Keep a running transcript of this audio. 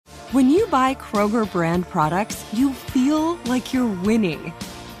When you buy Kroger brand products, you feel like you're winning.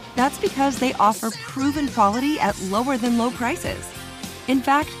 That's because they offer proven quality at lower than low prices. In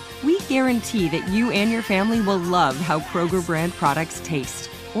fact, we guarantee that you and your family will love how Kroger brand products taste,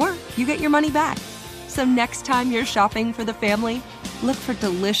 or you get your money back. So next time you're shopping for the family, look for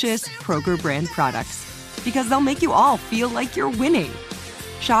delicious Kroger brand products, because they'll make you all feel like you're winning.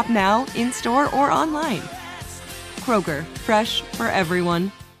 Shop now, in-store, or online. Kroger, fresh for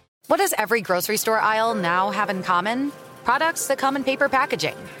everyone. What does every grocery store aisle now have in common? Products that come in paper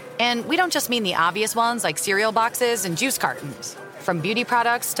packaging. And we don't just mean the obvious ones like cereal boxes and juice cartons. From beauty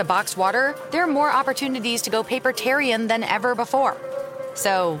products to boxed water, there are more opportunities to go papertarian than ever before.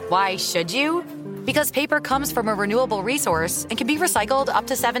 So why should you? Because paper comes from a renewable resource and can be recycled up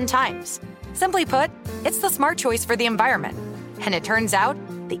to 7 times. Simply put, it's the smart choice for the environment. And it turns out,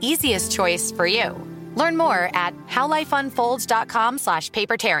 the easiest choice for you. Learn more at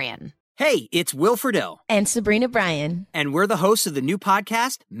howlifeunfolds.com/papertarian. Hey, it's Will Friedle. And Sabrina Bryan. And we're the hosts of the new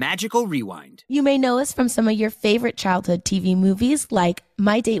podcast, Magical Rewind. You may know us from some of your favorite childhood TV movies like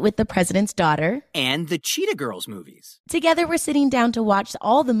My Date with the President's Daughter. And the Cheetah Girls movies. Together, we're sitting down to watch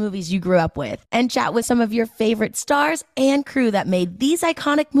all the movies you grew up with and chat with some of your favorite stars and crew that made these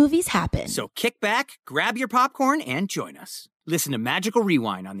iconic movies happen. So kick back, grab your popcorn, and join us. Listen to Magical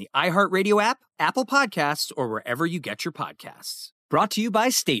Rewind on the iHeartRadio app, Apple Podcasts, or wherever you get your podcasts. Brought to you by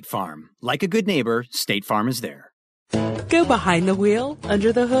State Farm. Like a good neighbor, State Farm is there. Go behind the wheel,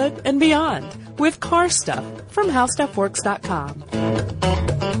 under the hood, and beyond with Car Stuff from HowStuffWorks.com.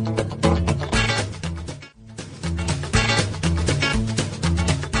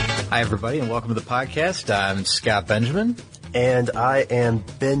 Hi, everybody, and welcome to the podcast. I'm Scott Benjamin. And I am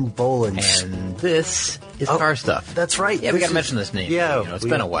Ben Bolins. And this is Car Stuff. That's right. Yeah, we got to mention this name. Yeah. It's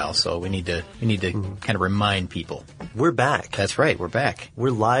been a while, so we need to kind of remind people. We're back. That's right, we're back.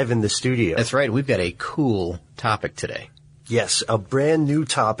 We're live in the studio. That's right, we've got a cool topic today. Yes, a brand new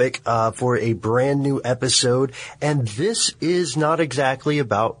topic for a brand new episode. And this is not exactly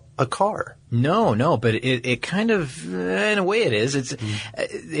about a car. No, but it kind of, in a way it is.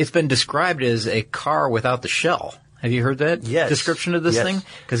 It's been described as a car without the shell. Have you heard that description of this thing?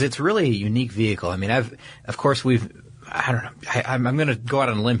 Because it's really a unique vehicle. I mean, I don't know. I'm going to go out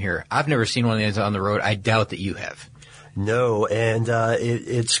on a limb here. I've never seen one of these on the road. I doubt that you have. No, and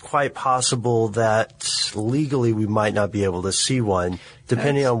it's quite possible that legally we might not be able to see one,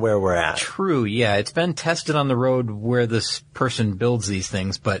 depending on where we're at. True, yeah. It's been tested on the road where this person builds these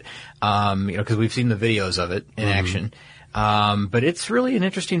things, but, because we've seen the videos of it in action. But it's really an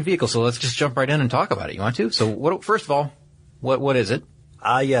interesting vehicle, so let's just jump right in and talk about it. You want to? So first of all, what is it?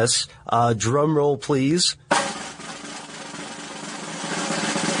 Yes. Drum roll, please.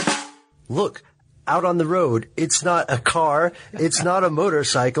 Look, out on the road, it's not a car, it's not a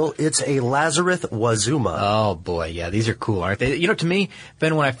motorcycle, it's a Lazarus Wazuma. Oh boy, yeah, these are cool, aren't they? To me,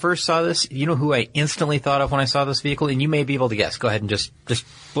 Ben, when I first saw this, you know who I instantly thought of when I saw this vehicle? And you may be able to guess. Go ahead and just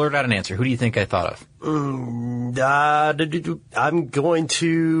blurt out an answer. Who do you think I thought of? I'm going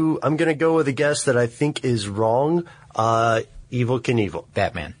to go with a guess that I think is wrong. Evel Knievel.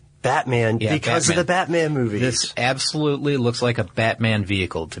 Batman, yeah, because of the Batman movies. This absolutely looks like a Batman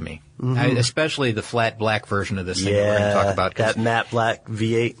vehicle to me. Mm-hmm. Especially the flat black version of this thing that we're going to talk about. That matte black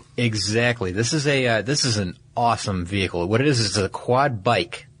V8. Exactly. This is an awesome vehicle. What it is a quad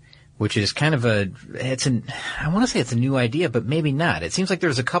bike, which is kind of I want to say it's a new idea, but maybe not. It seems like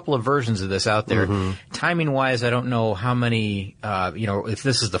there's a couple of versions of this out there. Mm-hmm. Timing wise, I don't know how many, if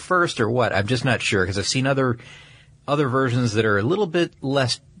this is the first or what. I'm just not sure because I've seen other versions that are a little bit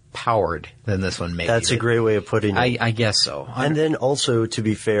less powered than this one, maybe. That's a great way of putting it. I guess so. And then also, to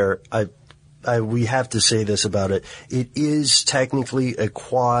be fair, we have to say this about it. It is technically a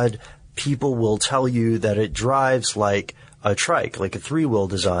quad. People will tell you that it drives like a trike, like a 3-wheel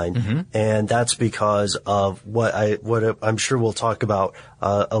design. Mm-hmm. And that's because of what I'm sure we'll talk about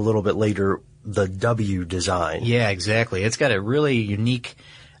a little bit later, the W design. Yeah, exactly. It's got a really unique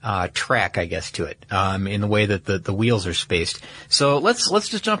track, I guess, to it, in the way that the wheels are spaced. So let's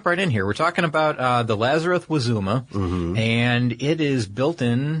just jump right in here. We're talking about the Lazarus Wazuma, mm-hmm. and it is built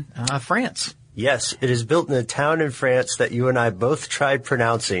in France. Yes, it is built in a town in France that you and I both tried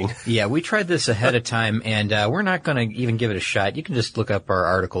pronouncing. Yeah, we tried this ahead of time, and we're not going to even give it a shot. You can just look up our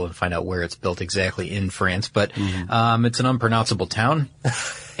article and find out where it's built exactly in France, but it's an unpronounceable town,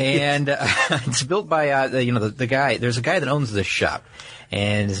 and it's built by the guy. There's a guy that owns this shop,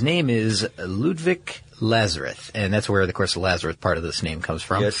 and his name is Ludwig Lazarus, and that's where, of course, the Lazarus part of this name comes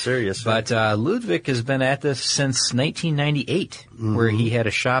from. Yes, sir. Yes, sir. But Ludwig has been at this since 1998, where he had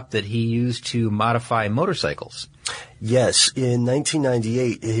a shop that he used to modify motorcycles. Yes, in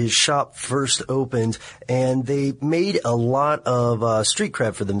 1998, his shop first opened, and they made a lot of street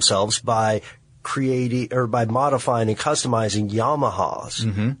cred for themselves by modifying and customizing Yamahas.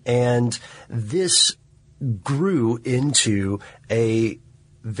 Mm-hmm. And this grew into a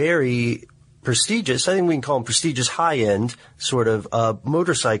very prestigious, I think we can call them prestigious, high-end sort of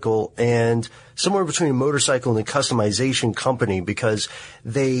motorcycle, and somewhere between a motorcycle and a customization company, because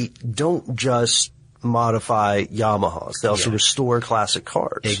they don't just modify Yamahas. They also restore classic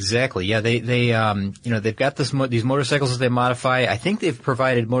cars. Exactly. Yeah, they've got these motorcycles that they modify. I think they've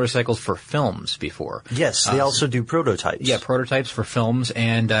provided motorcycles for films before. Yes, they also do prototypes. Yeah, prototypes for films,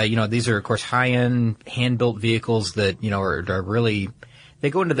 and these are of course high-end hand-built vehicles that are really. They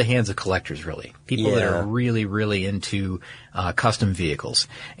go into the hands of collectors, really. People that are really, really into custom vehicles.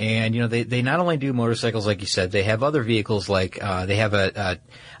 And, they not only do motorcycles, like you said, they have other vehicles like they have a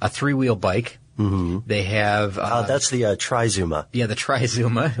three-wheel bike. Mm-hmm. They have... that's the Trizuma. Yeah, the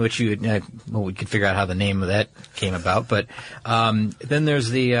Trizuma, which we could figure out how the name of that came about. But then there's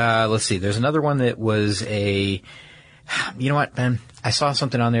the... there's another one that was a... You know what, Ben? I saw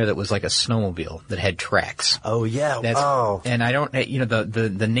something on there that was like a snowmobile that had tracks. Oh, yeah. And I don't,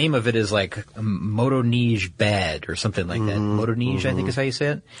 the name of it is like Motonege Bad or something like that. Motonege, I think is how you say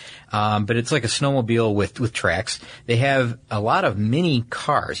it. But it's like a snowmobile with tracks. They have a lot of mini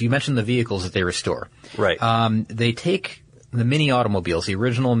cars. You mentioned the vehicles that they restore. Right. They take the mini automobiles, the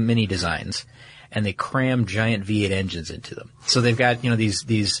original mini designs, and they cram giant V8 engines into them. So they've got,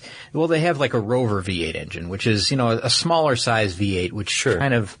 they have like a Rover V8 engine, which is, a smaller size V8, which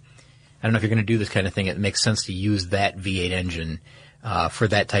kind of, I don't know if you're going to do this kind of thing, it makes sense to use that V8 engine, for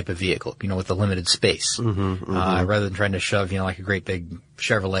that type of vehicle, with the limited space. Rather than trying to shove, like a great big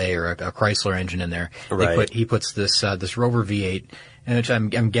Chevrolet or a Chrysler engine in there. Right. He puts this Rover V8, and which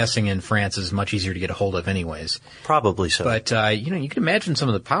I'm guessing in France is much easier to get a hold of anyways. Probably so. But, you can imagine some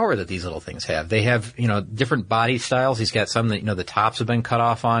of the power that these little things have. They have, different body styles. He's got some that, the tops have been cut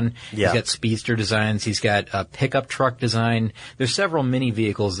off on. Yeah. He's got speedster designs. He's got a pickup truck design. There's several mini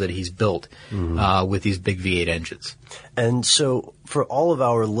vehicles that he's built, with these big V8 engines. And so for all of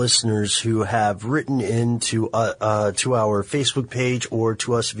our listeners who have written into to our Facebook page or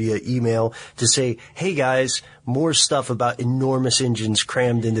to us via email to say, hey guys, more stuff about enormous engines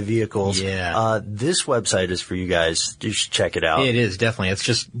crammed into vehicles. Yeah. This website is for you guys. You should check it out. It is, definitely. It's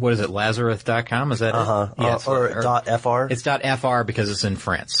just, what is it, Lazareth.com? Is that it? Yeah, or .fr? It's .fr because it's in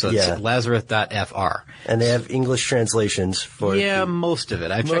France. So it's Lazareth.fr. And they have English translations for most of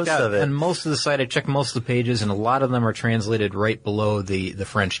it. I checked out on most of the site. I checked most of the pages, and a lot of them are translated right below the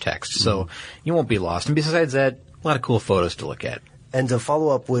French text. So you won't be lost. And besides that, a lot of cool photos to look at. And to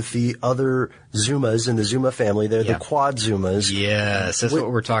follow up with the other Zumas in the Zuma family, they're the Quad Zumas. Yes, that's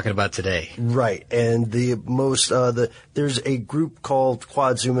what we're talking about today. Right. And there's a group called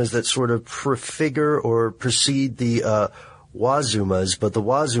Quad Zumas that sort of prefigure or precede the Wazumas, but the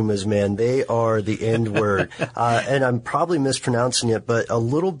Wazumas, man, they are the end word. And I'm probably mispronouncing it, but a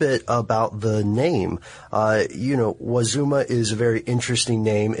little bit about the name. Wazuma is a very interesting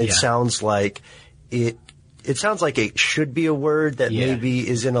name. It sounds like it sounds like it should be a word that maybe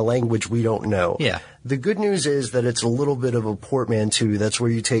is in a language we don't know. Yeah. The good news is that it's a little bit of a portmanteau. That's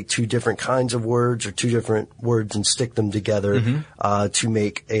where you take two different kinds of words or two different words and stick them together to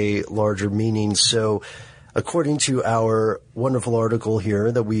make a larger meaning. So according to our wonderful article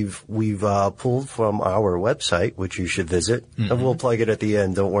here that we've pulled from our website, which you should visit, and we'll plug it at the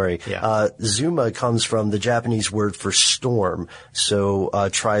end, don't worry. Yeah. Zuma comes from the Japanese word for storm. So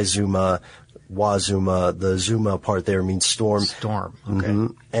Trizuma, Wazuma, the Zuma part there means storm. Storm,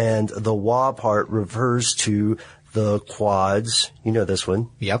 okay. And the Wa part refers to the quads. You know this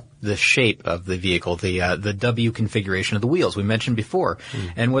one. Yep. The shape of the vehicle, the W configuration of the wheels we mentioned before.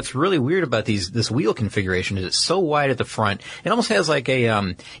 And what's really weird about this wheel configuration is it's so wide at the front. It almost has like a,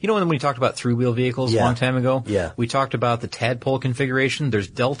 when we talked about three-wheel vehicles a long time ago? Yeah. We talked about the tadpole configuration. There's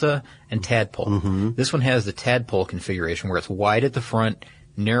Delta and tadpole. This one has the tadpole configuration where it's wide at the front,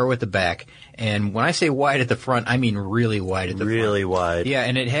 narrow at the back. And when I say wide at the front, I mean really wide at the front. Really wide. Yeah,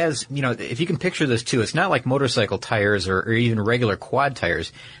 and it has, if you can picture this too, it's not like motorcycle tires or even regular quad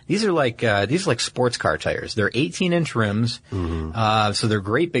tires. These are like sports car tires. They're 18-inch rims. So they're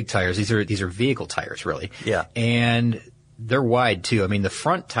great big tires. These are vehicle tires, really. Yeah. And they're wide too. I mean, the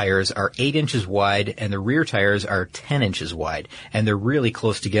front tires are 8 inches wide and the rear tires are 10 inches wide, and they're really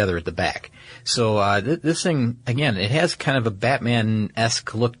close together at the back. So, this thing, again, it has kind of a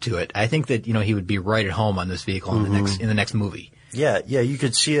Batman-esque look to it. I think that, he would be right at home on this vehicle in the next movie. Yeah, you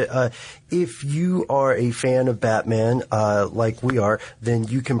could see it. If you are a fan of Batman, like we are, then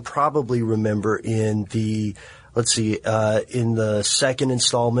you can probably remember in the let's see, in the second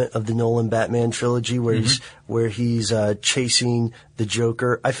installment of the Nolan Batman trilogy where he's chasing the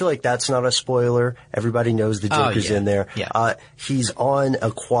Joker. I feel like that's not a spoiler. Everybody knows the Joker's in there. Yeah. He's on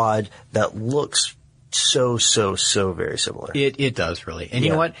a quad that looks so very similar. It does, really. And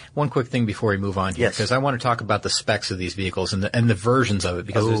you know what? One quick thing before we move on here, because I want to talk about the specs of these vehicles and the versions of it,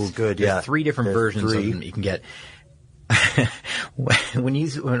 because there's 3 different versions of them that you can get.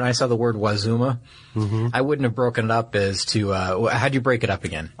 When I saw the word Wazuma, I wouldn't have broken it up as to how'd you break it up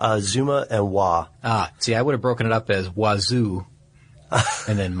again? Zuma and Wa. See, I would have broken it up as Wazoo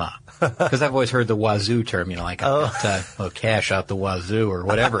and then Ma. Because I've always heard the wazoo term, like a cash out the wazoo or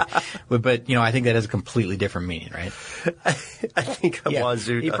whatever. But I think that has a completely different meaning, right? I think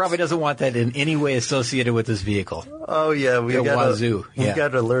wazoo. He probably doesn't want that in any way associated with this vehicle. Oh yeah, we got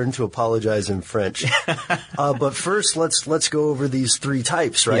to learn to apologize in French. But first, let's go over these 3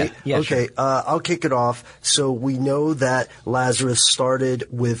 types, right? Yeah, okay, sure. I'll kick it off. So we know that Lazarus started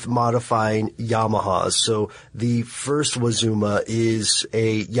with modifying Yamahas. So the first Wazuma is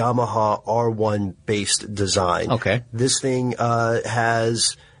a Yamaha R1 based design. Okay. This thing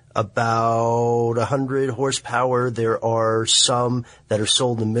has about 100 horsepower. There are some that are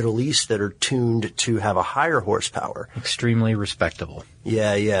sold in the Middle East that are tuned to have a higher horsepower. Extremely respectable.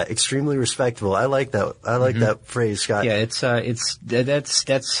 Yeah, extremely respectable. I like that. I like that phrase, Scott. Yeah,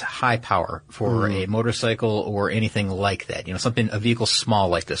 that's high power for a motorcycle or anything like that. A vehicle small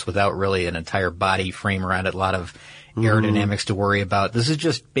like this without really an entire body frame around it, a lot of aerodynamics to worry about. This is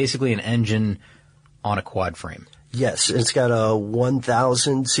just basically an engine on a quad frame. Yes, it's got a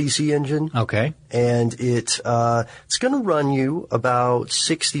 1,000 cc engine. Okay. And it's going to run you about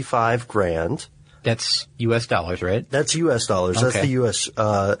 $65,000. That's U.S. dollars, right? That's U.S. dollars. Okay.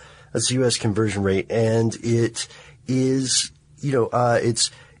 That's the U.S. conversion rate. And it is,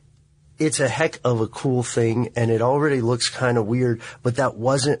 it's a heck of a cool thing, and it already looks kind of weird, but that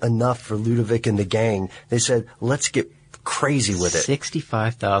wasn't enough for Ludovic and the gang. They said, let's get crazy with it.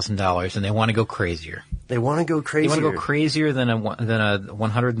 $65,000, and they want to go crazier. They want to go crazier. They want to go crazier than a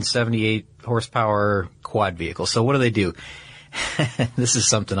 178 horsepower quad vehicle. So what do? This is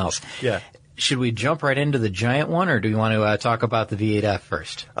something else. Yeah. Should we jump right into the giant one, or do you want to talk about the V8F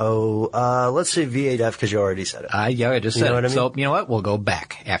first? Let's say V8F because you already said it. Yeah, I just said it. What I mean? So, you know what? We'll go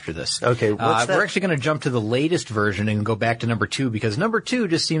back after this. Okay, what's that? We're actually going to jump to the latest version and go back to number 2 because number 2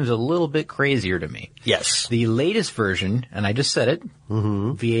 just seems a little bit crazier to me. Yes. The latest version, and I just said it,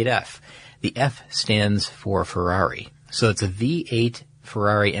 V8F. The F stands for Ferrari. So it's a V8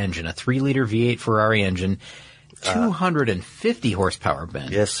 Ferrari engine, a 3-liter V8 Ferrari engine. 250 horsepower,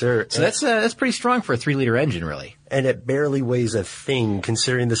 Ben. Yes, sir. So that's pretty strong for a 3-liter engine, really. And it barely weighs a thing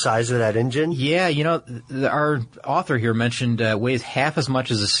considering the size of that engine. Yeah, our author here mentioned weighs half as much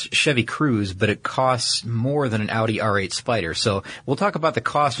as a Chevy Cruze, but it costs more than an Audi R8 Spider. So we'll talk about the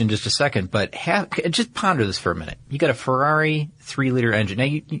cost in just a second, but just ponder this for a minute. You got a Ferrari 3-liter engine. Now,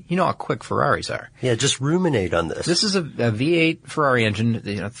 you know how quick Ferraris are. Yeah, just ruminate on this. This is a V8 Ferrari engine,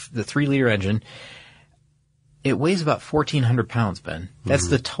 the 3-liter engine. It weighs about 1,400 pounds, Ben. That's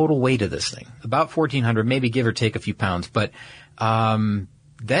the total weight of this thing. About 1,400, maybe give or take a few pounds, but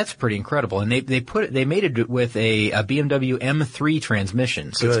that's pretty incredible. And they made it with a BMW M3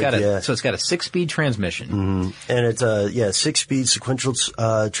 transmission. So it's got a 6-speed transmission. And it's a 6-speed sequential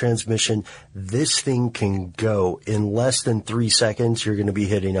transmission. This thing can go in less than 3 seconds. You're going to be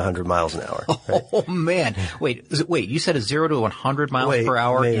hitting 100 miles an hour. Right? Oh man! Wait! You said a 0 to 100 miles per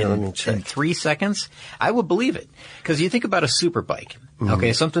hour in 3 seconds? I would believe it because you think about a super bike.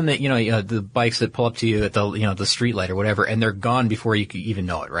 Okay, something that the bikes that pull up to you at the street light or whatever, and they're gone before you even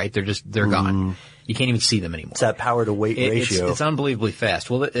know it. Right? They're gone. You can't even see them anymore. It's that power to weight ratio. It's unbelievably fast.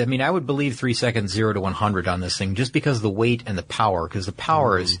 Well, I mean, I would believe 3 seconds 0 to 100 on this thing just because of the weight and the power, because the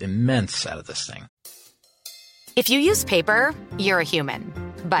power is immense out of this thing. If you use paper, you're a human.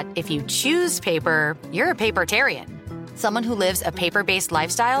 But if you choose paper, you're a papertarian. Someone who lives a paper-based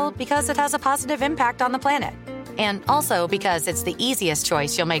lifestyle because it has a positive impact on the planet. And also because it's the easiest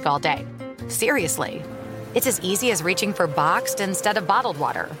choice you'll make all day. Seriously. It's as easy as reaching for boxed instead of bottled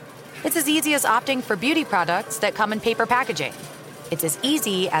water. It's as easy as opting for beauty products that come in paper packaging. It's as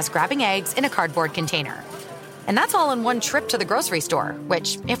easy as grabbing eggs in a cardboard container. And that's all in one trip to the grocery store,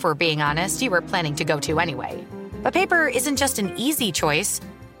 which, if we're being honest, you were planning to go to anyway. But paper isn't just an easy choice.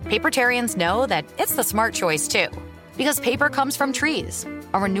 Papertarians know that it's the smart choice, too. Because paper comes from trees,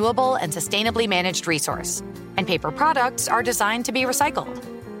 a renewable and sustainably managed resource. And paper products are designed to be recycled.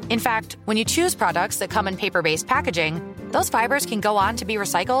 In fact, when you choose products that come in paper-based packaging, those fibers can go on to be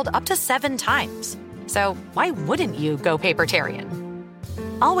recycled up to 7 times. So why wouldn't you go papertarian?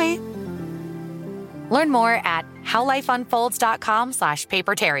 I'll wait. Learn more at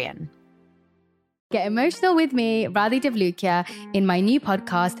howlifeunfolds.com/papertarian. Get emotional with me, Radhi Devlukia, in my new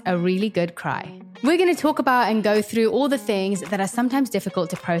podcast, A Really Good Cry. We're going to talk about and go through all the things that are sometimes difficult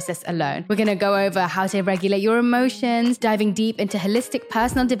to process alone. We're going to go over how to regulate your emotions, diving deep into holistic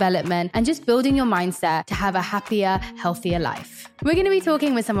personal development, and just building your mindset to have a happier, healthier life. We're going to be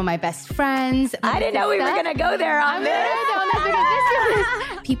talking with some of my best friends. I didn't know we were going to go there on this.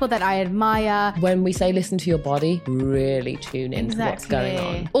 People that I admire. When we say listen to your body, really tune into what's going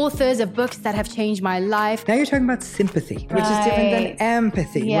on. Authors of books that have changed my life. Now you're talking about sympathy, which is different than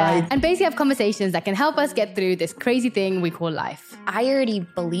empathy, right? And basically have conversations that can help us get through this crazy thing we call life. I already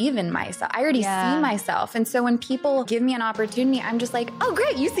believe in myself. I already see myself. And so when people give me an opportunity, I'm just like, oh,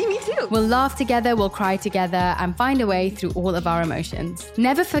 great, you see me too. We'll laugh together, we'll cry together, and find a way through all of our emotions.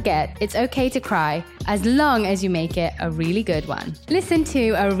 Never forget, it's okay to cry as long as you make it a really good one. Listen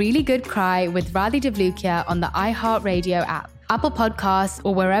to A Really Good Cry with Radhi Devlukia on the iHeartRadio app, Apple Podcasts,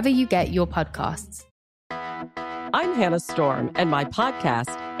 or wherever you get your podcasts. I'm Hannah Storm, and my podcast,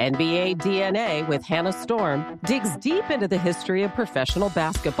 NBA DNA with Hannah Storm, digs deep into the history of professional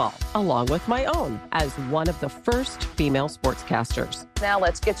basketball, along with my own, as one of the first female sportscasters. Now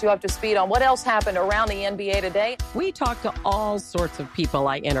let's get you up to speed on what else happened around the NBA today. We talk to all sorts of people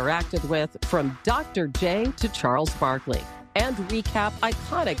I interacted with, from Dr. J to Charles Barkley, and recap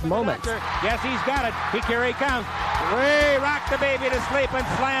iconic moments. Yes, he's got it. Here he comes. Ray rocked the baby to sleep and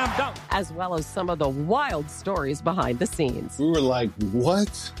slam dunk. As well as some of the wild stories behind the scenes. We were like,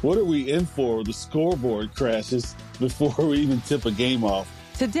 what? What are we in for? The scoreboard crashes before we even tip a game off.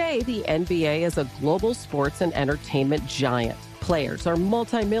 Today, the NBA is a global sports and entertainment giant. Players are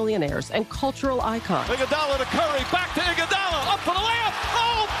multimillionaires and cultural icons. Iguodala to Curry, back to Iguodala, up for the layup.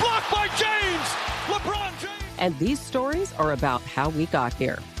 Oh, blocked by James. LeBron James. And these stories are about how we got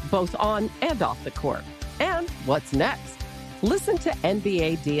here, both on and off the court. And what's next? Listen to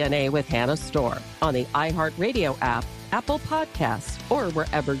NBA DNA with Hannah Storm on the iHeartRadio app, Apple Podcasts, or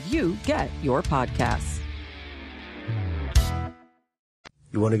wherever you get your podcasts.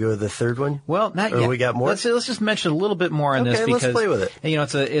 You want to go to the third one? Well, not yet. We got more? Let's just mention a little bit more on this because let's play with it. You know,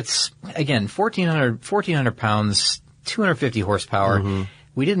 it's again 1,400 pounds, 250 horsepower. Mm-hmm.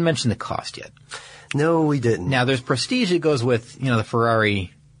 We didn't mention the cost yet. No, we didn't. Now, there's prestige that goes with, you know, the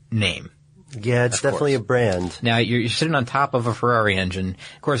Ferrari name. Yeah, it's definitely a brand. Now, you're sitting on top of a Ferrari engine.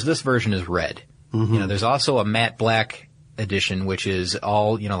 Of course, this version is red. Mm-hmm. You know, there's also a matte black edition, which is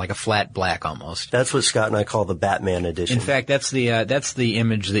all, you know, like a flat black almost. That's what Scott and I call the Batman edition. In fact, that's the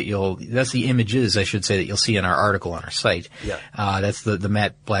image that's the images, I should say, that you'll see in our article on our site. Yeah. That's the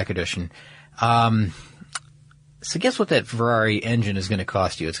matte black edition. So guess what that Ferrari engine is going to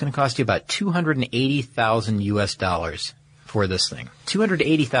cost you? It's going to cost you about $280,000 for this thing.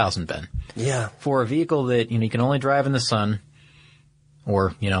 $280,000, Ben. Yeah. For a vehicle that, you know, you can only drive in the sun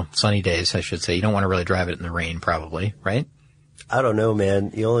or, you know, sunny days, I should say. You don't want to really drive it in the rain, probably, right? I don't know,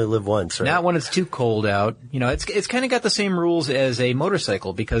 man. You only live once, right? Not when it's too cold out. You know, it's kind of got the same rules as a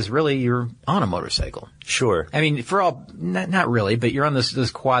motorcycle because really you're on a motorcycle. Sure. I mean, not really, but you're on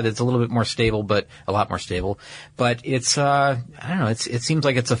this quad that's a little bit more stable, but a lot more stable. But it's, I don't know, it seems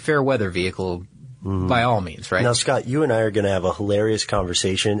like it's a fair weather vehicle by all means, right? Now, Scott, you and I are going to have a hilarious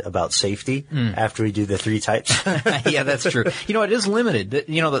conversation about safety after we do the 3 types. Yeah, that's true. You know, it is limited.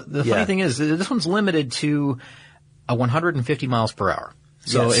 You know, the funny thing is this one's limited to 150 miles per hour.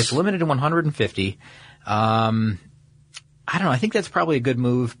 So it's limited to 150. I don't know. I think that's probably a good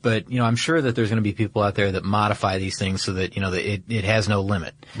move, but, you know, I'm sure that there's going to be people out there that modify these things so that, you know, that it has no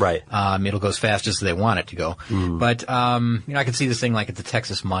limit. Right. It'll go as fast as they want it to go. But, you know, I could see this thing like at the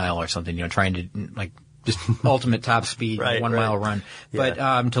Texas Mile or something, you know, trying to, like, just ultimate top speed, 1 mile run. But,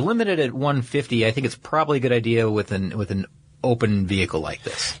 to limit it at 150, I think it's probably a good idea with an open vehicle like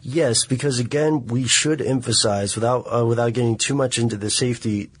this. Yes, because again, we should emphasize without getting too much into the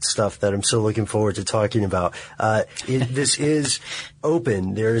safety stuff that I'm so looking forward to talking about. This is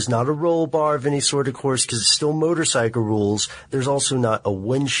open. There is not a roll bar of any sort, of course, because it's still motorcycle rules. There's also not a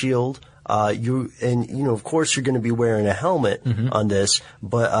windshield. Of course you're going to be wearing a helmet on this,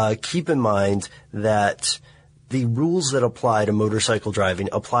 but keep in mind that the rules that apply to motorcycle driving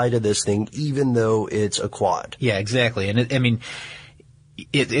apply to this thing, even though it's a quad. Yeah, exactly. And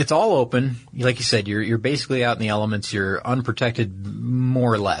it's all open. Like you said, you're basically out in the elements. You're unprotected,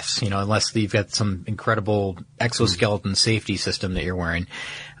 more or less, you know, unless you've got some incredible exoskeleton safety system that you're wearing.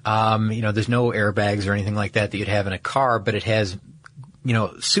 You know, there's no airbags or anything like that you'd have in a car, but it has, you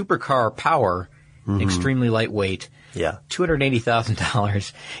know, supercar power, extremely lightweight. Yeah.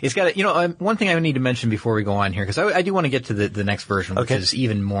 $280,000. It's got one thing I need to mention before we go on here, because I do want to get to the next version, which is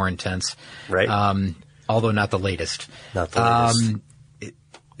even more intense. Right. Although not the latest. Not the latest.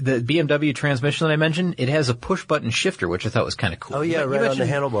 The BMW transmission that I mentioned, it has a push-button shifter, which I thought was kind of cool. Oh, yeah, right on the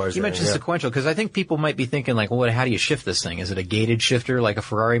handlebars. You mentioned sequential, because I think people might be thinking, like, well, how do you shift this thing? Is it a gated shifter like a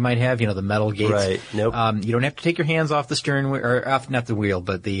Ferrari might have, the metal gates? Right, nope. You don't have to take your hands off the steering wheel, or off, not the wheel,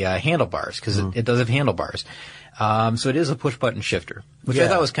 but the handlebars, because it does have handlebars. So it is a push-button shifter, which I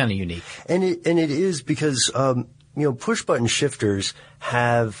thought was kind of unique. And it is because, push-button shifters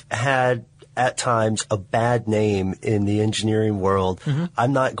have had at times a bad name in the engineering world. Mm-hmm.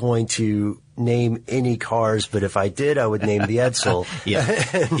 I'm not going to name any cars, but if I did, I would name the Edsel.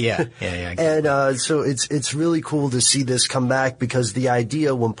 Yeah. And so it's really cool to see this come back, because the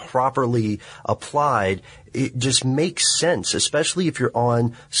idea, when properly applied, it just makes sense, especially if you're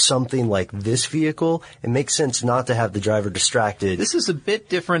on something like this vehicle. It makes sense not to have the driver distracted. This is a bit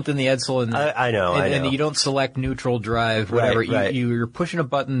different than the Edsel. I know. And you don't select neutral drive, whatever. Right. You're pushing a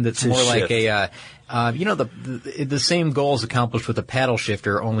button that's more shift. Like the same goal is accomplished with a paddle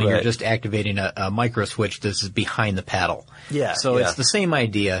shifter, only you're just activating a micro switch that's behind the paddle. Yeah. So it's the same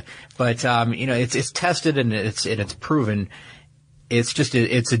idea, but it's tested and it's proven. It's just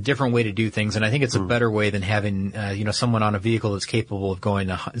it's a different way to do things, and I think it's a better way than having someone on a vehicle that's capable of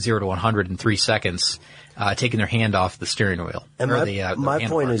going 0 to 100 in 3 seconds, taking their hand off the steering wheel. And my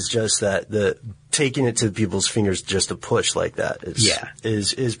point is just that taking it to people's fingers just a push like that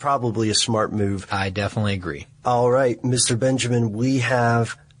is probably a smart move. I definitely agree. All right, Mr. Benjamin, we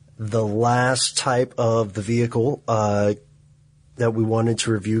have the last type of the vehicle that we wanted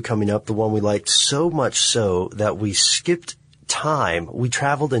to review coming up, the one we liked so much so that we skipped time. We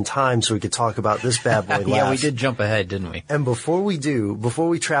traveled in time so we could talk about this bad boy last. Yeah, we did jump ahead, didn't we? And before we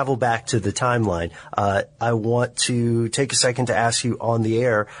travel back to the timeline, I want to take a second to ask you on the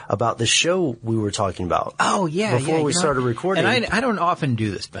air about the show we were talking about. Oh, yeah. Before we started recording. And I don't often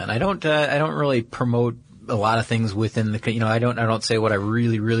do this, Ben. I don't really promote a lot of things within the, I don't say what I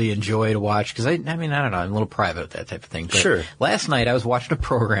really, really enjoy to watch, because I don't know, I'm a little private with that type of thing. But sure. Last night I was watching a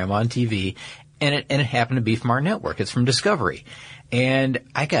program on TV, and it happened to be from our network. It's from Discovery. And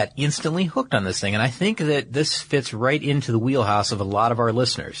I got instantly hooked on this thing. And I think that this fits right into the wheelhouse of a lot of our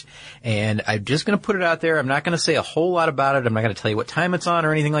listeners. And I'm just going to put it out there. I'm not going to say a whole lot about it. I'm not going to tell you what time it's on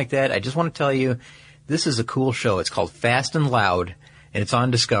or anything like that. I just want to tell you this is a cool show. It's called Fast and Loud, and it's on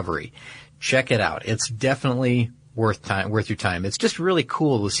Discovery. Check it out. It's definitely worth your time. It's just really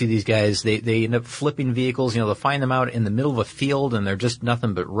cool to see these guys. They end up flipping vehicles. They'll find them out in the middle of a field, and they're just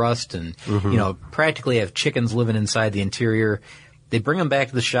nothing but rust, and practically have chickens living inside the interior. They bring them back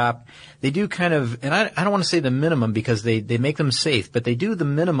to the shop. They do kind of, and I don't want to say the minimum because they make them safe, but they do the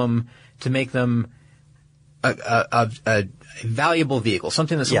minimum to make them a valuable vehicle,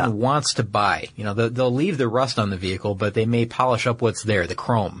 something that someone wants to buy. They'll leave the rust on the vehicle, but they may polish up what's there, the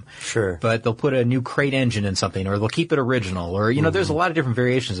chrome. Sure. But they'll put a new crate engine in something, or they'll keep it original, or, there's a lot of different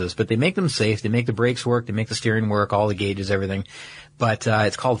variations of this, but they make them safe. They make the brakes work. They make the steering work, all the gauges, everything. But,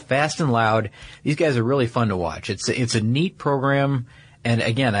 it's called Fast and Loud. These guys are really fun to watch. It's a neat program. And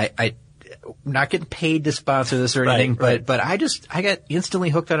again, I'm not getting paid to sponsor this or anything, but I got instantly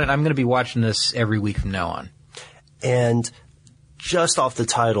hooked on it. I'm going to be watching this every week from now on. And just off the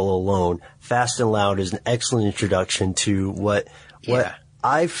title alone, Fast and Loud is an excellent introduction to what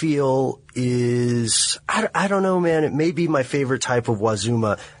I feel is, I don't know, man, it may be my favorite type of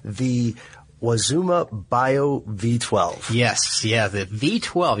Wazuma, the Wazuma Bio V12. Yes, yeah, the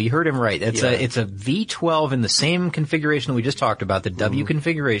V12. You heard him right. It's a V12 in the same configuration we just talked about, the W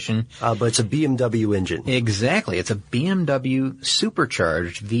configuration. But it's a BMW engine. Exactly. It's a BMW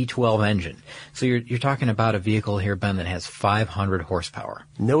supercharged V12 engine. So you're talking about a vehicle here, Ben, that has 500 horsepower.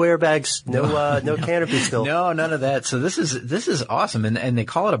 No airbags, no canopy still. No, none of that. So this is awesome. And they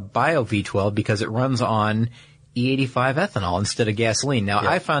call it a Bio V12 because it runs on E85 ethanol instead of gasoline. Now,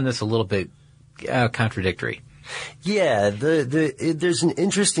 I found this a little bit contradictory. Yeah, there's an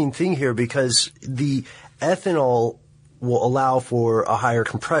interesting thing here because the ethanol will allow for a higher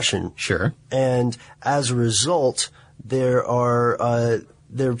compression. Sure. And as a result, there are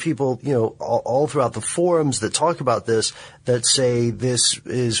people, all throughout the forums that talk about this that say this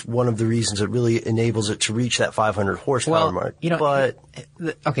is one of the reasons that really enables it to reach that 500 horsepower mark.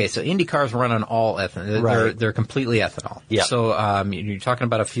 Okay, so Indy cars run on all ethanol. Right. They're completely ethanol. Yeah. So, you're talking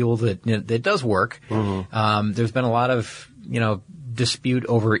about a fuel that does work. Mm-hmm. There's been a lot of, dispute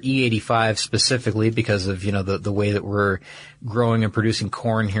over E85 specifically because of, the way that we're growing and producing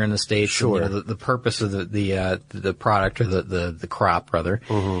corn here in the States. Sure. And, the purpose of the product or the crop rather.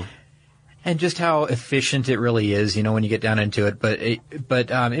 Mm-hmm. And just how efficient it really is, when you get down into it. But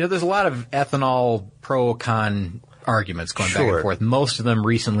there's a lot of ethanol pro-con arguments going back and forth. Most of them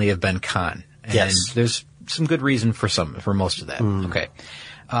recently have been con. And there's some good reason for most of that. Okay.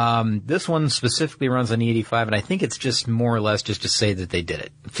 This one specifically runs on E85, and I think it's just more or less just to say that they did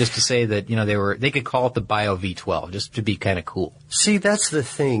it. Just to say that, they could call it the Bio V12, just to be kind of cool. See, that's the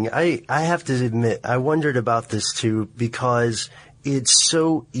thing. I have to admit, I wondered about this too, because it's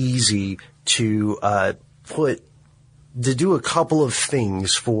so easy to do a couple of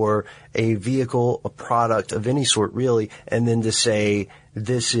things for a vehicle, a product of any sort really, and then to say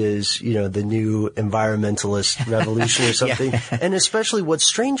this is, the new environmentalist revolution or something. And especially what's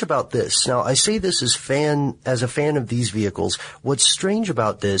strange about this, now I say this as a fan of these vehicles, what's strange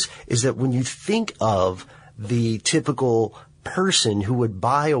about this is that when you think of the typical person who would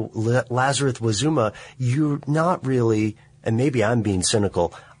buy a Lazareth Wazuma, you're not really, and maybe I'm being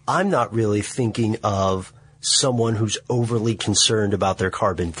cynical, I'm not really thinking of someone who's overly concerned about their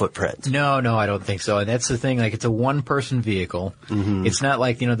carbon footprint. No, I don't think so. And that's the thing, it's a one-person vehicle. Mm-hmm. It's not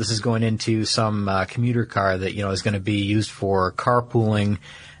like, this is going into some commuter car that, is going to be used for carpooling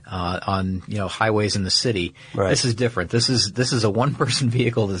on, highways in the city. Right. This is different. This is a one-person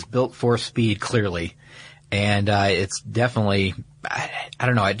vehicle that's built for speed, clearly. And it's definitely, I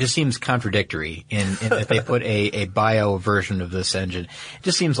don't know, it just seems contradictory in that they put a bio version of this engine. It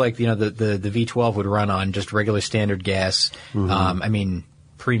just seems like, the V12 would run on just regular standard gas. Mm-hmm.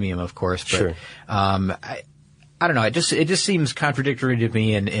 Premium, of course, but, sure. I don't know, it just seems contradictory to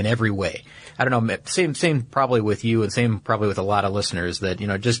me in every way. I don't know, same probably with you and same probably with a lot of listeners that,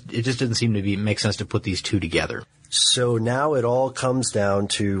 it just doesn't seem to make sense to put these two together. So now it all comes down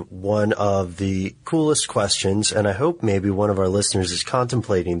to one of the coolest questions, and I hope maybe one of our listeners is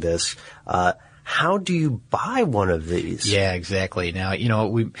contemplating this. How do you buy one of these? Yeah, exactly. Now,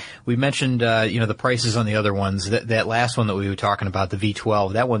 we mentioned, the prices on the other ones. That last one that we were talking about, the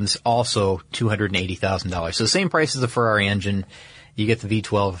V12, that one's also $280,000. So the same price as the Ferrari engine. You get the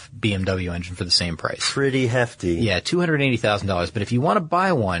V12 BMW engine for the same price. Pretty hefty. Yeah, $280,000. But if you want to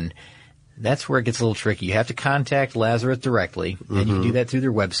buy one, that's where it gets a little tricky. You have to contact Lazareth directly, and you can do that through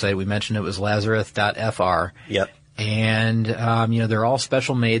their website. We mentioned it was lazareth.fr. Yep. And, they're all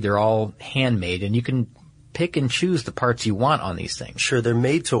special made. They're all handmade, and you can pick and choose the parts you want on these things. Sure, they're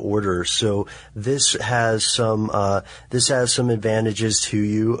made to order. So this has some advantages to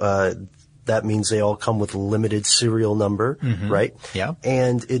you. That means they all come with a limited serial number, right? Yeah.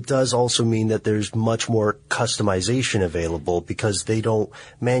 And it does also mean that there's much more customization available because they don't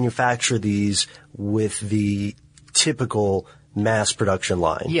manufacture these with the typical mass production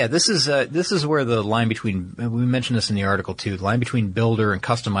line. Yeah, this is where the line between, we mentioned this in the article too, the line between builder and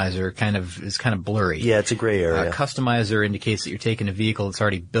customizer is kind of blurry. Yeah, it's a gray area. Customizer indicates that you're taking a vehicle that's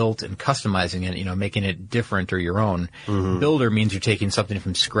already built and customizing it, making it different or your own. Mm-hmm. Builder means you're taking something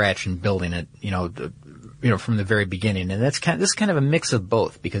from scratch and building it, from the very beginning. And this is kind of a mix of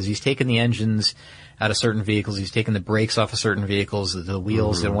both because he's taken the engines out of certain vehicles, he's taken the brakes off of certain vehicles, the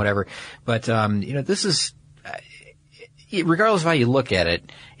wheels and whatever. But, this is, regardless of how you look at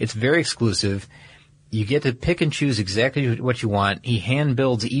it, it's very exclusive. You get to pick and choose exactly what you want. He hand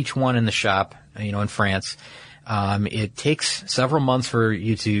builds each one in the shop, in France. It takes several months for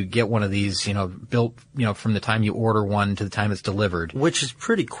you to get one of these, built, from the time you order one to the time it's delivered. Which is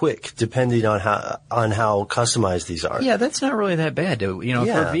pretty quick, depending on how customized these are. Yeah, that's not really that bad. For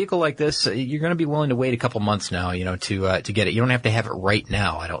a vehicle like this, you're going to be willing to wait a couple months now, to get it. You don't have to have it right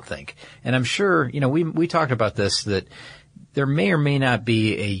now, I don't think. And I'm sure, we talked about this, that there may or may not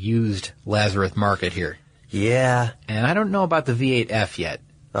be a used Lazareth market here. Yeah. And I don't know about the V8F yet.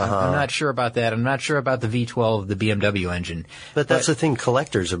 I'm not sure about that. I'm not sure about the V12, the BMW engine. But that's the thing,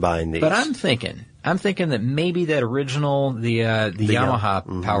 collectors are buying these. But I'm thinking that maybe that original, the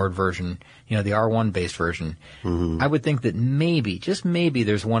Yamaha powered version, the R1 based version, I would think that maybe, just maybe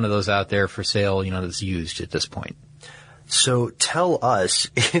there's one of those out there for sale, that's used at this point. So tell us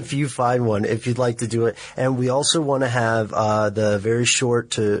if you find one, if you'd like to do it. And we also want to have the very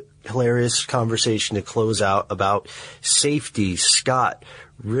short to hilarious conversation to close out about safety. Scott,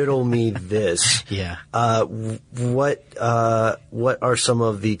 riddle me this. Yeah. What are some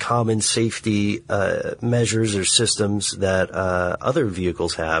of the common safety measures or systems that other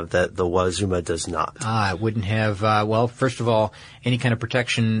vehicles have that the Wazuma does not? It wouldn't have, first of all, any kind of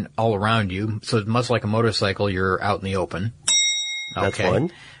protection all around you. So much like a motorcycle, you're out in the open. Okay.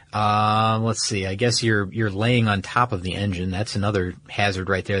 That's one. Let's see. I guess you're laying on top of the engine. That's another hazard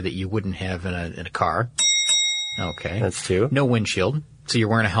right there that you wouldn't have in a car. Okay. That's two. No windshield. So you're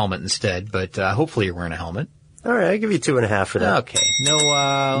wearing a helmet instead, but hopefully you're wearing a helmet. All right, I'll give you 2.5 for that. Okay.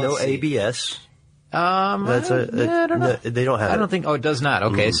 No ABS. That's I don't know. They don't have it. I don't think. Oh, it does not.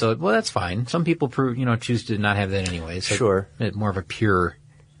 Okay, so that's fine. Some people choose to not have that anyway. So sure. More of a pure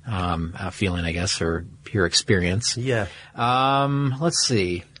feeling, I guess, or pure experience. Yeah. Let's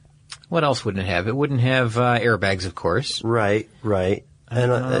see. What else wouldn't it have? It wouldn't have airbags, of course. Right.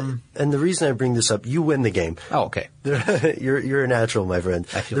 And the reason I bring this up, you win the game. Oh, okay. You're a natural, my friend.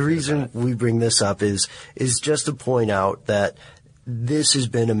 The reason we bring this up is just to point out that this has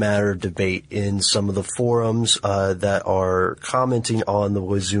been a matter of debate in some of the forums that are commenting on the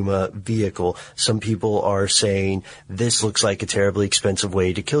Wazuma vehicle. Some people are saying this looks like a terribly expensive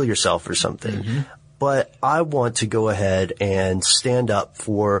way to kill yourself or something. Mm-hmm. But I want to go ahead and stand up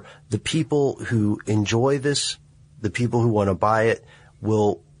for the people who enjoy this, the people who want to buy it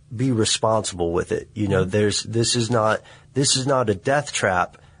will be responsible with it. This is not a death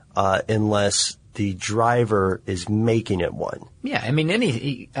trap unless the driver is making it one. Yeah, I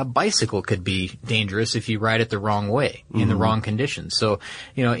mean, a bicycle could be dangerous if you ride it the wrong way, in the wrong conditions. So,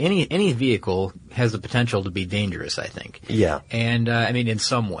 any vehicle has the potential to be dangerous, I think. Yeah. And, in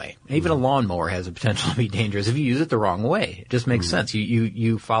some way. Even a lawnmower has the potential to be dangerous if you use it the wrong way. It just makes sense.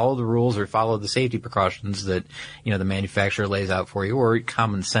 You follow the rules or follow the safety precautions that, the manufacturer lays out for you, or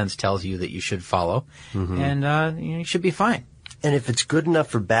common sense tells you that you should follow. And, you should be fine. And if it's good enough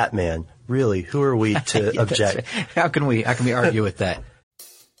for Batman, really, who are we to object? Right. How can we argue with that?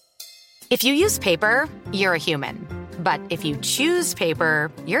 If you use paper, you're a human. But if you choose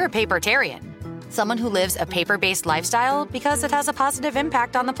paper, you're a papertarian. Someone who lives a paper-based lifestyle because it has a positive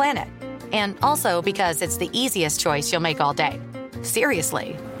impact on the planet. And also because it's the easiest choice you'll make all day.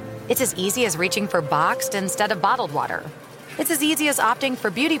 Seriously. It's as easy as reaching for boxed instead of bottled water. It's as easy as opting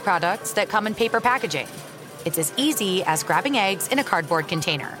for beauty products that come in paper packaging. It's as easy as grabbing eggs in a cardboard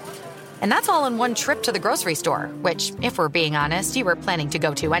container. And that's all in one trip to the grocery store, which, if we're being honest, you were planning to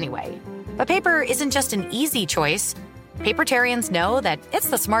go to anyway. But paper isn't just an easy choice. Papertarians know that it's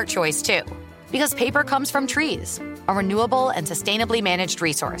the smart choice, too. Because paper comes from trees, a renewable and sustainably managed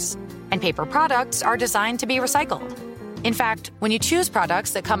resource. And paper products are designed to be recycled. In fact, when you choose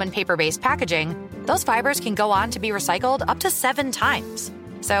products that come in paper-based packaging, those fibers can go on to be recycled up to 7 times.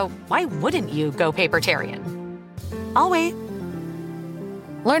 So why wouldn't you go papertarian? I'll wait.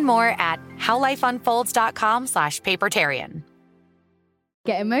 Learn more at howlifeunfolds.com/papertarian.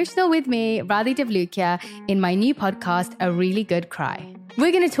 Get emotional with me, Radhi Devlukia, in my new podcast, A Really Good Cry.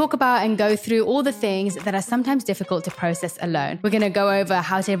 We're going to talk about and go through all the things that are sometimes difficult to process alone. We're going to go over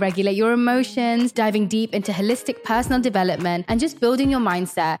how to regulate your emotions, diving deep into holistic personal development, and just building your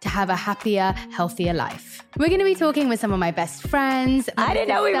mindset to have a happier, healthier life. We're going to be talking with some of my best friends. I didn't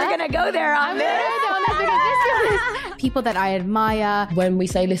know we were going to go there on this. People that I admire. When we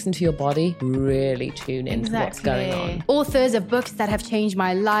say listen to your body, really tune into what's going on. Authors of books that have changed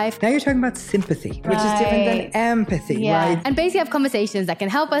my life. Now you're talking about sympathy, which is different than empathy, right? And basically have conversations that can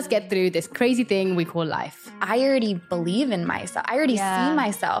help us get through this crazy thing we call life. I already believe in myself. I already see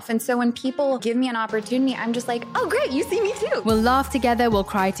myself. And so when people give me an opportunity, I'm just like, oh, great, you see me too. We'll laugh together, we'll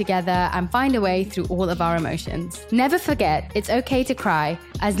cry together, and find a way through all of our emotions. Never forget, it's okay to cry,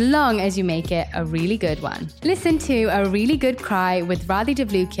 as long as you make it a really good one. Listen to A Really Good Cry with Radhi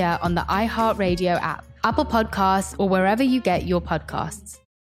Devlukia on the iHeartRadio app, Apple Podcasts, or wherever you get your podcasts.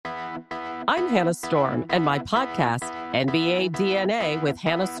 I'm Hannah Storm, and my podcast, NBA DNA with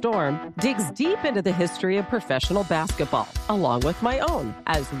Hannah Storm, digs deep into the history of professional basketball, along with my own,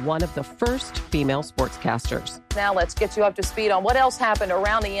 as one of the first female sportscasters. Now let's get you up to speed on what else happened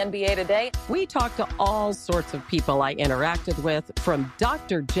around the NBA today. We talked to all sorts of people I interacted with, from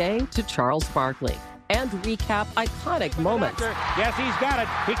Dr. J to Charles Barkley, and recap iconic moments. Yes, he's got it.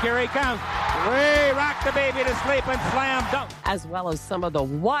 Here he comes. Way rock the baby to sleep and slam dunk. As well as some of the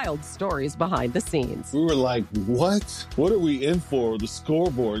wild stories behind the scenes. We were like, what? What are we in for? The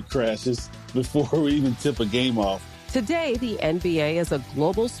scoreboard crashes before we even tip a game off. Today, the NBA is a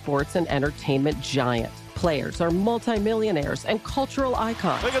global sports and entertainment giant. Players are multimillionaires and cultural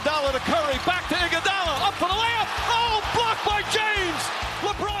icons. Iguodala to Curry, back to Iguodala, up for the layup. Oh, blocked by James.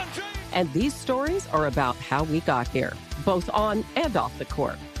 LeBron James. And these stories are about how we got here, both on and off the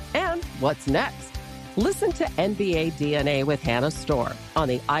court. And what's next? Listen to NBA DNA with Hannah Storm on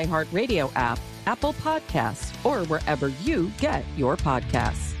the iHeartRadio app, Apple Podcasts, or wherever you get your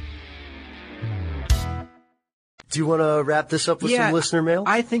podcasts. Do you want to wrap this up with some listener mail?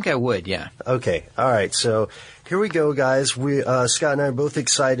 I think I would, yeah. Okay. All right. So here we go, guys. We, Scott and I are both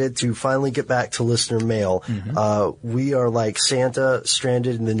excited to finally get back to listener mail. Mm-hmm. We are like Santa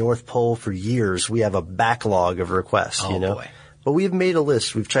stranded in the North Pole for years. We have a backlog of requests, boy. But we've made a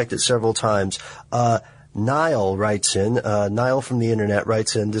list. We've checked it several times. Niall writes in, Niall from the internet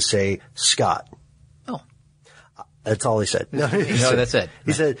writes in to say, Scott. That's all he said. No, that's it.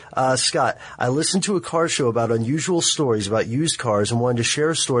 He said, Scott, I listened to a car show about unusual stories about used cars and wanted to share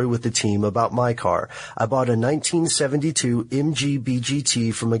a story with the team about my car. I bought a 1972 MG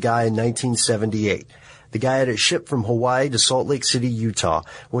BGT from a guy in 1978. The guy had it shipped from Hawaii to Salt Lake City, Utah.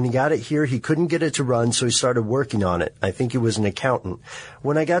 When he got it here, he couldn't get it to run, so he started working on it. I think he was an accountant.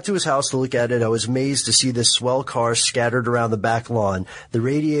 When I got to his house to look at it, I was amazed to see this swell car scattered around the back lawn. The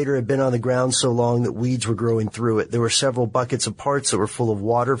radiator had been on the ground so long that weeds were growing through it. There were several buckets of parts that were full of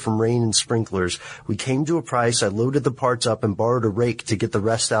water from rain and sprinklers. We came to a price. I loaded the parts up and borrowed a rake to get the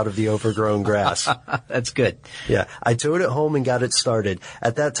rest out of the overgrown grass. That's good. Yeah. I towed it home and got it started.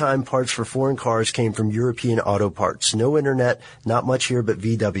 At that time, parts for foreign cars came from European auto parts. No internet, not much here but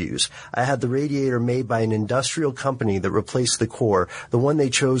VWs. I had the radiator made by an industrial company that replaced the core. The one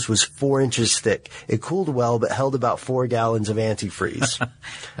they chose was 4 inches thick. It cooled well but held about 4 gallons of antifreeze.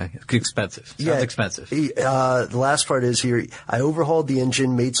 Expensive. Sounds expensive. The last part is here. I overhauled the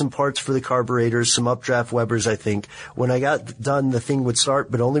engine, made some parts for the carburetors, some updraft Webers, I think. When I got done, the thing would start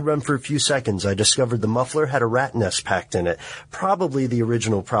but only run for a few seconds. I discovered the muffler had a rat nest packed in it. Probably the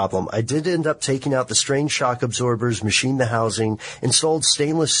original problem. I did end up taking out the strain shock absorbers, machined the housing, installed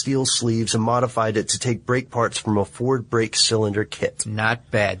stainless steel sleeves, and modified it to take brake parts from a Ford brake cylinder kit.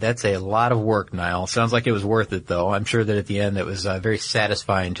 Not bad. That's a lot of work, Niall. Sounds like it was worth it, though. I'm sure that at the end it was very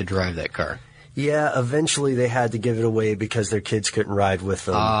satisfying to drive that car. Yeah, eventually they had to give it away because their kids couldn't ride with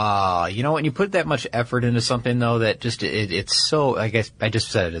them. You know, when you put that much effort into something, though, that just, it's so, I guess I just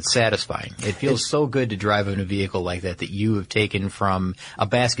said it, it's satisfying. It feels so good to drive in a vehicle like that you have taken from a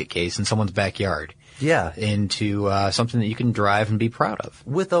basket case in someone's backyard. Yeah. Into something that you can drive and be proud of.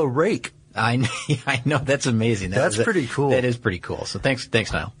 With a rake. I know, that's amazing. That's pretty cool. That is pretty cool. So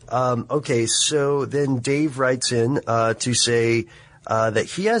thanks, Niall. Okay, so then Dave writes in to say that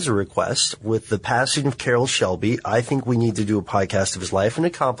he has a request. With the passing of Carroll Shelby, I think we need to do a podcast of his life and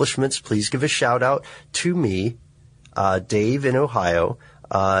accomplishments. Please give a shout out to me, Dave in Ohio.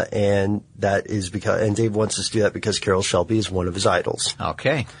 And that is and Dave wants us to do that because Carroll Shelby is one of his idols.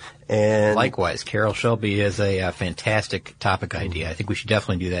 Okay. And likewise, Carroll Shelby is a fantastic topic idea. I think we should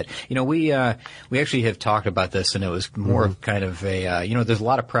definitely do that. You know, we actually have talked about this, and it was more kind of a, there's a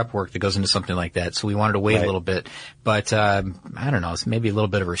lot of prep work that goes into something like that, so we wanted to wait a little bit. But, I don't know, it's maybe a little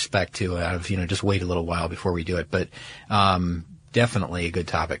bit of respect too, out of, just wait a little while before we do it. But, definitely a good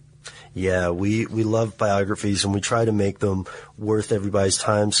topic. Yeah, we love biographies, and we try to make them worth everybody's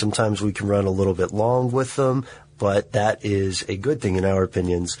time. Sometimes we can run a little bit long with them, but that is a good thing in our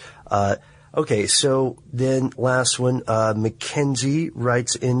opinions. Okay, so then last one, Mackenzie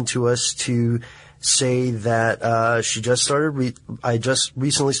writes into us to say that she just started I just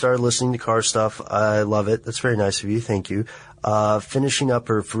recently started listening to Car Stuff. I love it. That's very nice of you. Thank you. Finishing up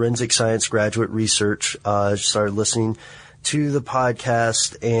her forensic science graduate research, started listening to the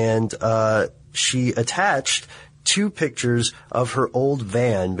podcast, and she attached 2 pictures of her old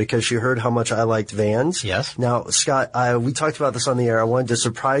van because she heard how much I liked vans. Yes. Now, Scott, we talked about this on the air. I wanted to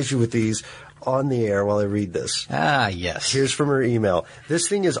surprise you with these on the air while I read this. Yes. Here's from her email. This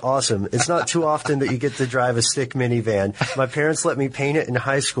thing is awesome. It's not too often that you get to drive a stick minivan. My parents let me paint it in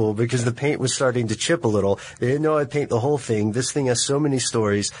high school because the paint was starting to chip a little. They didn't know I'd paint the whole thing. This thing has so many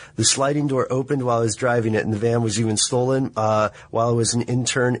stories. The sliding door opened while I was driving it, and the van was even stolen while I was an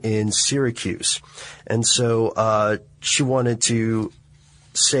intern in Syracuse. And so she wanted to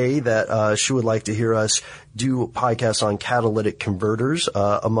say that she would like to hear us do a podcast on catalytic converters,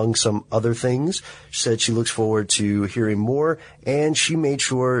 among some other things. She said she looks forward to hearing more, and she made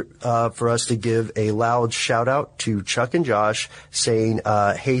sure for us to give a loud shout-out to Chuck and Josh saying,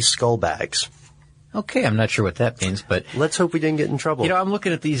 hey, Skullbags. Okay, I'm not sure what that means, but let's hope we didn't get in trouble. I'm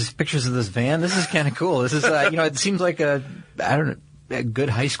looking at these pictures of this van. This is kind of cool. This is, it seems like a good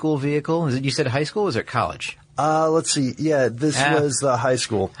high school vehicle. You said high school, or is it college? Let's see. Yeah, this was the high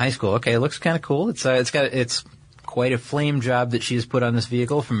school. High school. Okay, it looks kind of cool. It's quite a flame job that she has put on this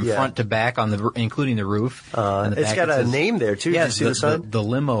vehicle from front to back, including the roof. It's got a name there too. Yes, Did you see the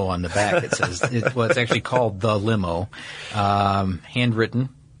limo on the back. It says it's actually called the limo. Handwritten.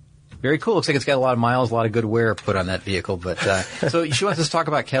 Very cool. Looks like it's got a lot of miles, a lot of good wear put on that vehicle. But so she wants us to talk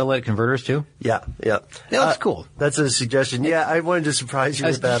about catalytic converters too? Yeah. That looks cool. That's a suggestion. Yeah, I wanted to surprise you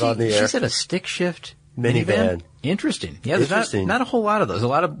with that on the air. She said a stick shift minivan. Interesting. Yeah, there's not a whole lot of those. A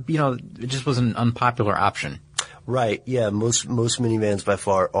lot of, it just was an unpopular option. Right. Yeah. Most minivans by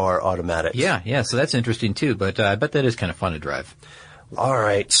far are automatic. Yeah. So that's interesting too. But I bet that is kind of fun to drive. All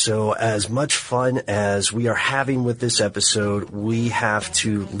right, so as much fun as we are having with this episode, we have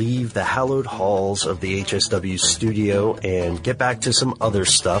to leave the hallowed halls of the HSW studio and get back to some other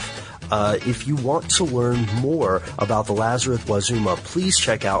stuff. If you want to learn more about the Lazarus Wazuma, please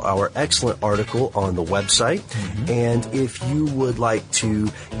check out our excellent article on the website. Mm-hmm. And if you would like to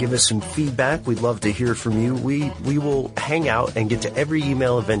give us some feedback, we'd love to hear from you. We will hang out and get to every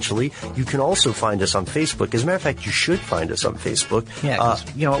email eventually. You can also find us on Facebook. As a matter of fact, you should find us on Facebook. Yeah,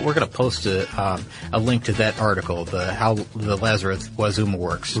 you know what? We're going to post a link to that article, how the Lazarus Wazuma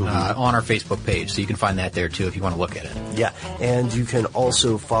works, on our Facebook page. So you can find that there, too, if you want to look at it. Yeah, and you can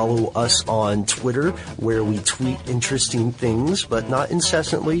also follow us on Twitter, where we tweet interesting things, but not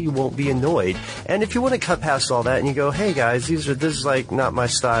incessantly. You won't be annoyed. And if you want to cut past all that and you go, hey guys, this is like not my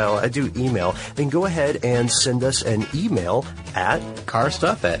style, I do email, then go ahead and send us an email at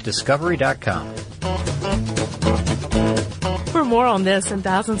carstuff@discovery.com. For more on this and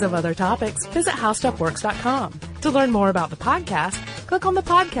thousands of other topics, visit howstuffworks.com. To learn more about the podcast, click on the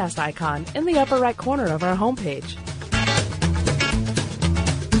podcast icon in the upper right corner of our homepage.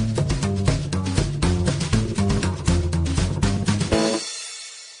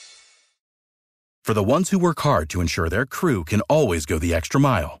 For the ones who work hard to ensure their crew can always go the extra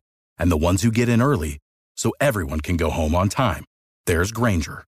mile, and the ones who get in early so everyone can go home on time, there's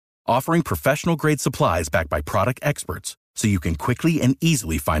Grainger, offering professional-grade supplies backed by product experts so you can quickly and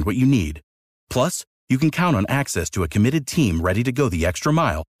easily find what you need. Plus, you can count on access to a committed team ready to go the extra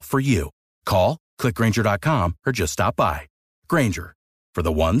mile for you. Call, click Grainger.com, or just stop by. Grainger, for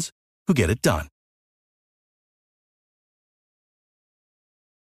the ones who get it done.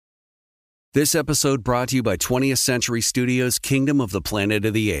 This episode brought to you by 20th Century Studios' Kingdom of the Planet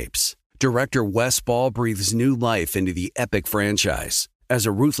of the Apes. Director Wes Ball breathes new life into the epic franchise. As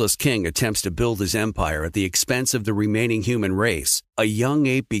a ruthless king attempts to build his empire at the expense of the remaining human race, a young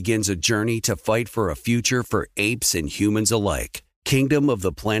ape begins a journey to fight for a future for apes and humans alike. Kingdom of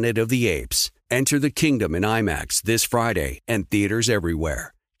the Planet of the Apes. Enter the kingdom in IMAX this Friday and theaters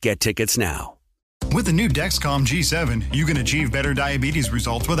everywhere. Get tickets now. With the new Dexcom G7, you can achieve better diabetes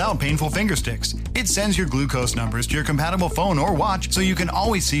results without painful finger sticks. It sends your glucose numbers to your compatible phone or watch so you can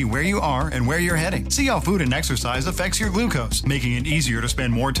always see where you are and where you're heading. See how food and exercise affects your glucose, making it easier to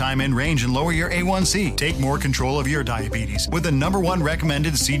spend more time in range and lower your A1C. Take more control of your diabetes with the #1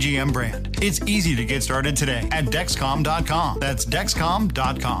 recommended CGM brand. It's easy to get started today at Dexcom.com. That's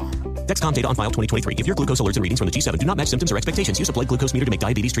Dexcom.com. Dexcom data on file 2023. If your glucose alerts and readings from the G7 do not match symptoms or expectations, use a blood glucose meter to make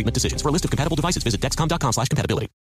diabetes treatment decisions. For a list of compatible devices, visit Dexcom.com/compatibility.